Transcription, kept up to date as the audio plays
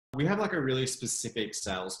We have like a really specific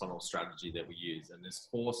sales funnel strategy that we use, and there's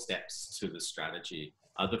 4 steps to the strategy.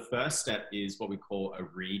 The first step is what we call a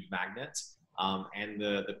read magnet. And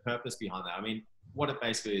the purpose behind that, I mean, what it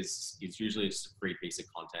basically is usually just a free piece of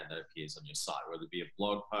content that appears on your site, whether it be a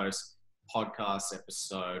blog post, podcast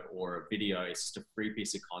episode, or a video. It's just a free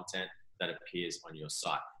piece of content that appears on your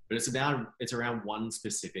site. But it's around one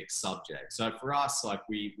specific subject. So for us, like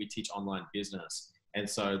we teach online business. And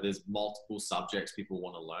so there's multiple subjects people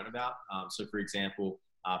want to learn about. So for example,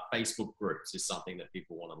 Facebook groups is something that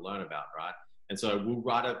people want to learn about, right? And so we'll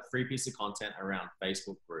write a free piece of content around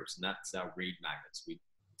Facebook groups, and that's our read magnets. We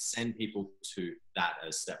send people to that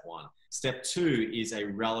as step 1. Step 2 is a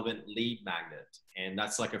relevant lead magnet. And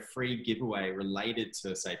that's like a free giveaway related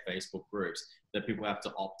to, say, Facebook groups that people have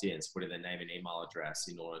to opt in, so put in their name and email address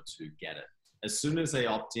in order to get it. As soon as they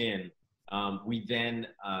opt in, we then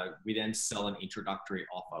sell an introductory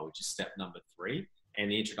offer, which is step number 3. And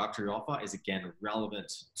the introductory offer is again relevant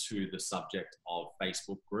to the subject of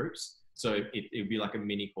Facebook groups. So it would be like a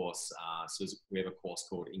mini course. So we have a course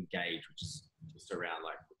called Engage, which is just around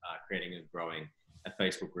like creating and growing a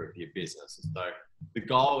Facebook group for your business. And so the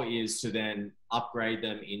goal is to then upgrade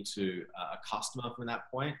them into a customer from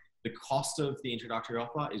that point. The cost of the introductory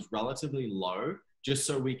offer is relatively low, just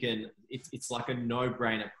so we can, it's like a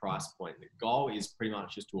no-brainer price point. The goal is pretty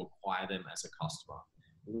much just to acquire them as a customer.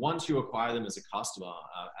 Once you acquire them as a customer,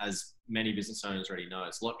 as many business owners already know,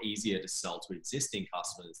 it's a lot easier to sell to existing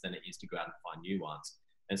customers than it is to go out and find new ones.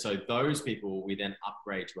 And so those people, we then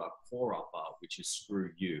upgrade to our core offer, which is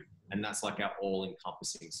Screw You. And that's like our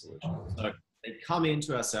all-encompassing solution. So they come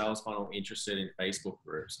into our sales funnel interested in Facebook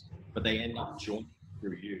groups, but they end up joining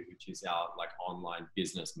Screw You, which is our like online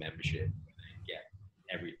business membership, where they get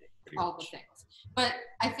everything. All the things. But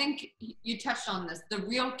I think you touched on this. The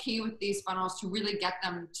real key with these funnels to really get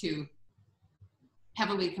them to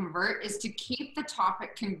heavily convert is to keep the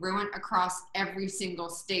topic congruent across every single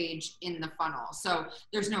stage in the funnel. So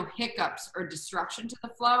there's no hiccups or disruption to the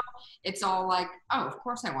flow. It's all like, oh, of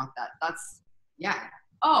course I want that. That's, yeah.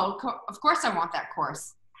 Oh, of course I want that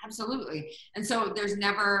course. Absolutely. And so there's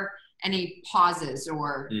never any pauses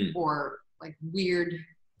or like weird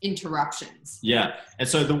interruptions. Yeah. And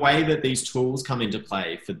so the way that these tools come into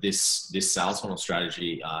play for this sales funnel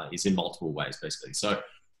strategy is in multiple ways, basically. So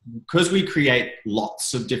because we create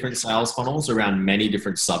lots of different sales funnels around many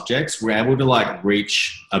different subjects, we're able to like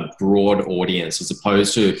reach a broad audience, as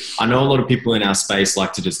opposed to, I know a lot of people in our space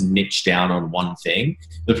like to just niche down on one thing.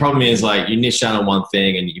 The problem is like you niche down on one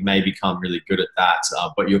thing and you may become really good at that,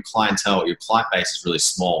 but your clientele, your client base is really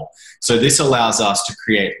small. So this allows us to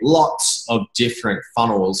create lots of different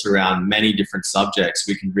funnels around many different subjects.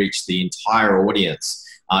 We can reach the entire audience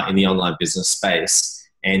in the online business space.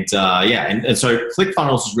 And and so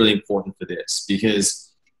ClickFunnels is really important for this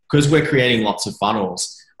because we're creating lots of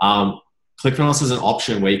funnels. ClickFunnels is an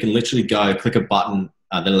option where you can literally go click a button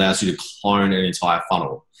that allows you to clone an entire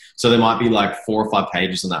funnel. So there might be like 4 or 5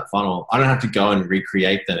 pages in that funnel. I don't have to go and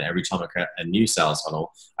recreate them every time I create a new sales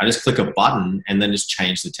funnel. I just click a button and then just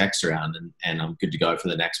change the text around and I'm good to go for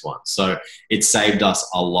the next one. So it saved us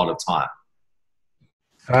a lot of time.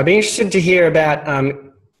 I'd be interested to hear about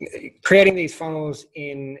creating these funnels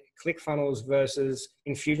in ClickFunnels versus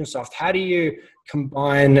Infusionsoft. How do you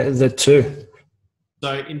combine the two?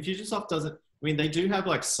 So Infusionsoft doesn't, I mean, they do have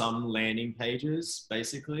like some landing pages,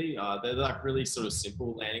 basically. They're like really sort of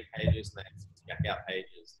simple landing pages, and they have checkout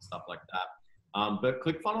pages and stuff like that. But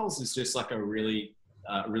ClickFunnels is just like a really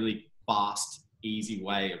fast, easy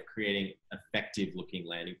way of creating effective looking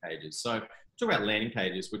landing pages. So talk about landing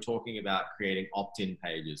pages, we're talking about creating opt-in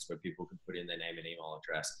pages where people can put in their name and email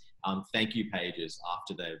address. Thank you pages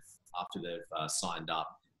after they've signed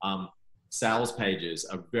up. Sales pages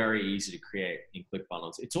are very easy to create in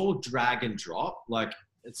ClickFunnels. It's all drag and drop. Like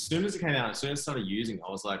as soon as it came out, as soon as I started using it,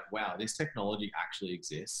 I was like, wow, this technology actually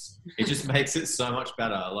exists. It just makes it so much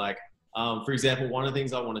better. Like, for example, one of the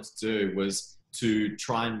things I wanted to do was to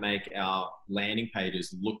try and make our landing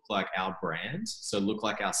pages look like our brand. So look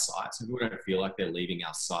like our site. So people don't feel like they're leaving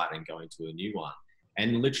our site and going to a new one.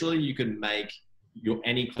 And literally you can make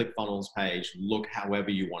any ClickFunnels page look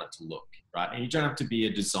however you want it to look, right? And you don't have to be a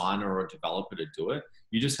designer or a developer to do it.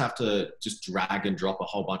 You just have to just drag and drop a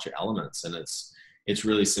whole bunch of elements, and it's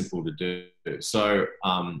really simple to do. So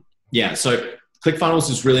so ClickFunnels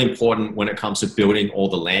is really important when it comes to building all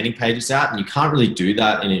the landing pages out, and you can't really do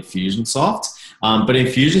that in Infusionsoft. But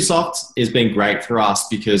Infusionsoft has been great for us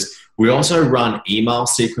because we also run email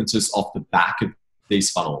sequences off the back of these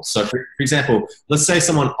funnels. So for example, let's say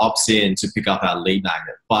someone opts in to pick up our lead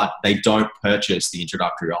magnet, but they don't purchase the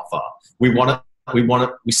introductory offer. We want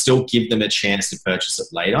we still give them a chance to purchase it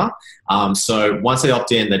later. So once they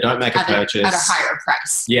opt in, they don't make a purchase at a higher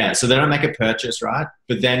price. Yeah, so they don't make a purchase, right?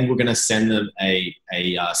 But then we're going to send them a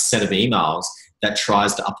set of emails that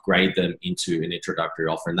tries to upgrade them into an introductory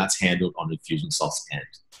offer, and that's handled on Infusionsoft's end.